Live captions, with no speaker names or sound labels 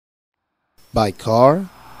By car,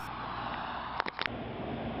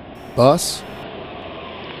 bus,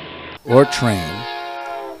 or train,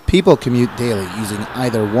 people commute daily using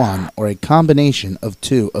either one or a combination of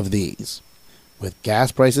two of these. With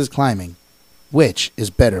gas prices climbing, which is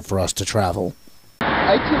better for us to travel?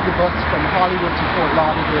 I take the bus from Hollywood to Fort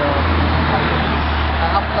Lauderdale.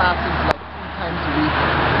 I have classes like 3 times a week.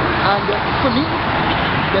 And for me,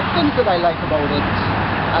 the things that I like about it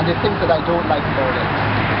and the things that I don't like about it.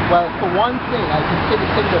 Well, for one thing, I can say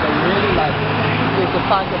the thing that I really like is the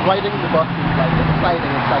fact that riding the bus is like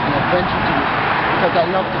exciting. It's like an adventure to me because I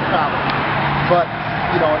love to travel. But,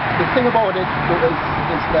 you know, the thing about it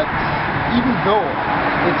is that even though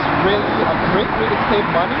it's really a great way to save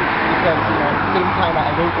money because, you know, at the same time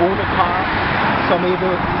I don't own a car, so I'm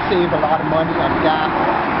able to save a lot of money on gas,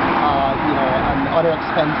 you know, and other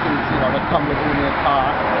expenses, you know, that come with owning a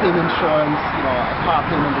car, paying insurance, you know, a car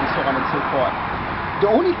payment and so on and so forth. The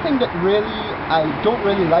only thing that I don't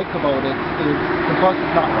really like about it is the bus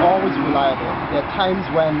is not always reliable. There are times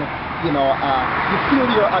when, you know, you feel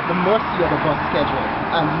you're at the mercy of the bus schedule,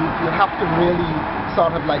 and you have to really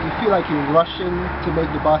sort of like, you feel like you're rushing to make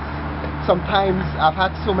the bus. Sometimes I've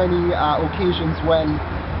had so many occasions when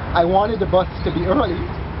I wanted the bus to be early,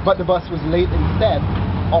 but the bus was late instead,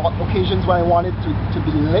 or occasions when I wanted to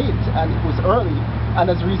be late and it was early, and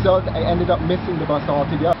as a result I ended up missing the bus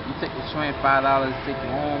altogether. You take the train, $5, take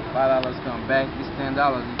you home, $5 come back, it's $10.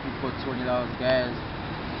 If you put $20 gas,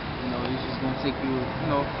 you know, it's just gonna take you, you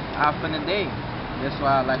know, half in a day. That's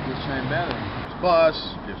why I like this train better. There's bus,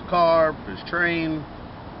 there's car, there's train,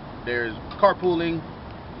 there's carpooling.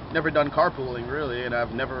 Never done carpooling really, and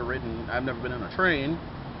I've never been on a train.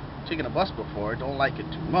 Taken a bus before, don't like it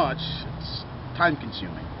too much. It's time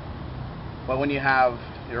consuming. But when you have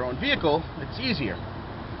your own vehicle, it's easier.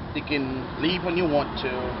 You can leave when you want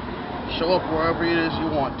to, show up wherever it is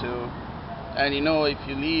you want to, and you know if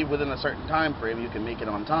you leave within a certain time frame, you can make it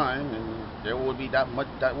on time, and that wouldn't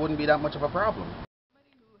be that much of a problem.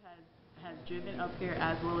 Somebody who has driven up here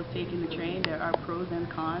as well as taking the train, there are pros and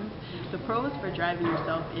cons. The pros for driving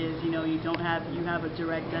yourself is, you know, you have a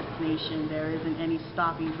direct destination. There isn't any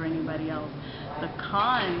stopping for anybody else. The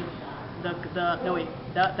con, no wait,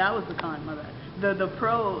 that was the con, my bad. The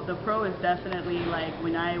pro is definitely like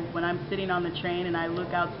when I'm sitting on the train and I look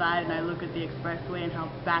outside and I look at the expressway and how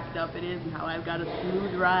backed up it is and how I've got a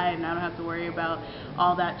smooth ride and I don't have to worry about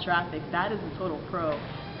all that traffic. That is a total pro.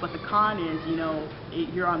 But the con is, you know,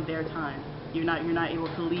 you're on their time. You're not able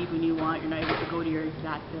to leave when you want. You're not able to go to your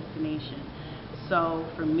exact destination. So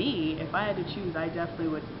for me, if I had to choose, I definitely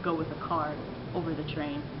would go with a car over the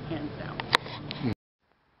train, hands down.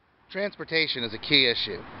 Transportation is a key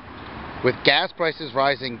issue. With gas prices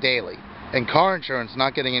rising daily and car insurance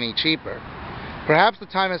not getting any cheaper, perhaps the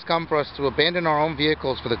time has come for us to abandon our own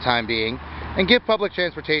vehicles for the time being and give public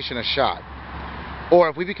transportation a shot. Or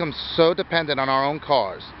if we become so dependent on our own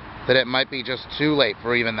cars that it might be just too late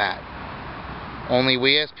for even that. Only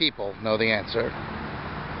we as people know the answer.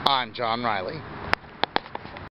 I'm John Riley.